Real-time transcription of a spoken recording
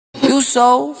You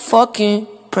so fucking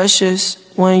precious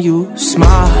when you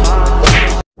smile.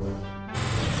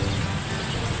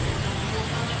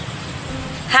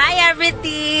 Hi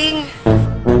everything!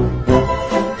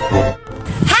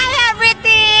 Hi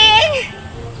everything!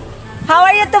 How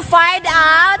are you to find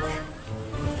out?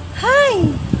 Hi!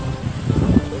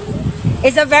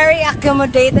 It's a very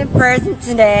accommodating person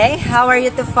today. How are you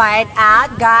to find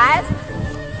out, guys?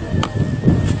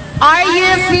 Are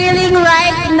you feeling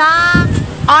right now?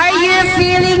 Are you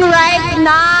feeling right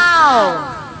now?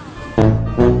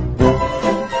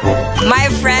 My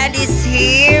friend is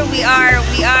here. We are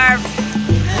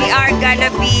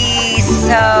gonna be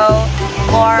so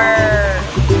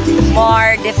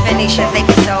more definition. Thank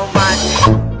you so much.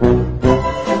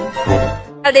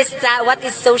 What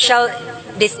is social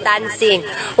distancing?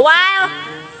 While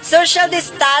social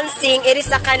distancing, it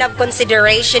is a kind of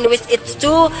consideration with its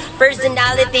two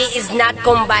personality is not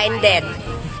combined.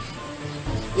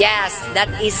 Yes,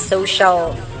 that is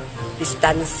social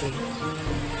distancing.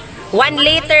 1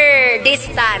 liter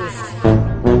distance.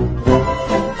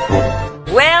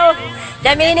 Well,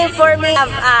 the meaning for me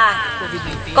of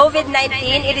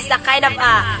COVID-19, it is a kind of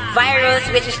virus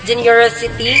which is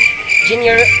dangerosity.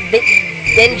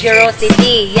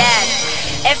 Yes.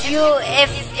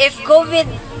 If COVID,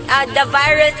 the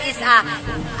virus is a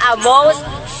most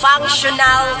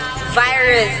functional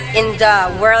virus in the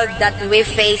world that we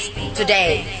face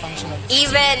today.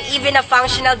 Even a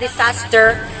functional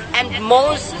disaster and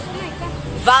most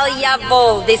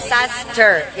valuable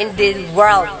disaster in the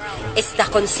world is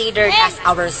considered as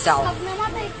ourselves.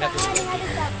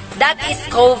 That is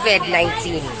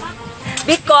COVID-19.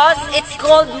 Because it's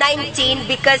called 19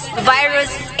 because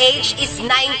virus age is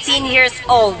 19 years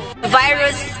old.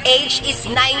 Virus age is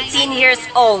 19 years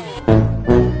old.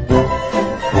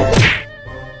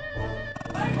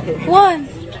 1,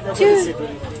 2,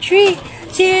 3.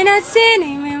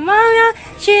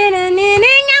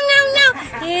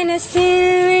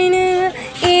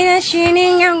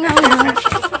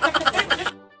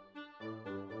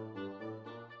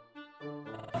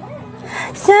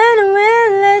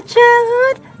 Somewhere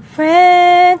childhood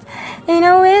friends, in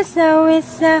a whistle,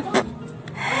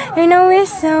 in a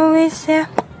whistle,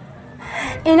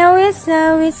 in a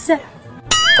whistle.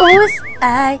 Who's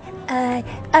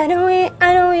I don't wait,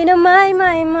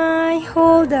 my,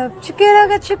 hold up.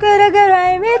 Chukaraga,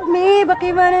 ride with me, but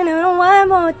you wanna know one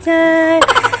more time.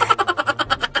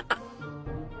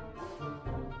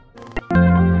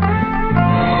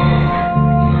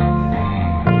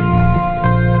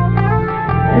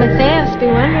 Matthias, be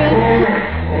wondering.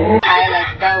 I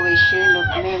like the way she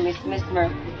look me, Miss Mer.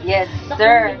 Yes,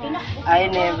 sir. I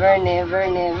never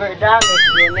promise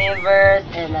you never,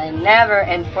 and I never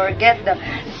and forget the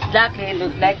lucky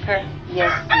look like her.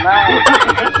 Yes, ma'am.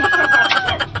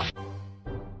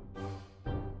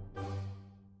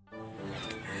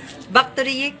 Back to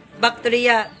the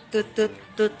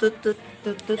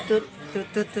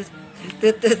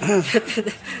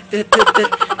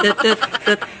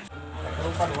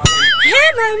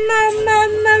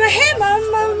Hey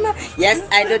mama. Yes,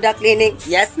 I do the cleaning.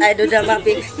 Yes, I do the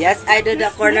mopping. Yes, I do the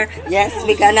corner. Yes,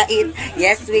 we gonna eat.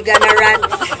 Yes, we gonna run.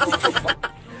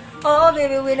 Oh,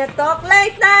 baby, we not talk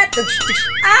like that.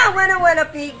 I wanna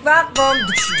pick back bomb.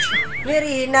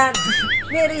 Merina.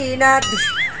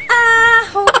 I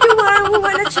hope you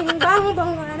wanna ching bang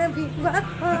bang, wanna pick back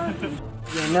bomb.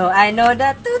 You know, I know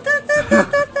that.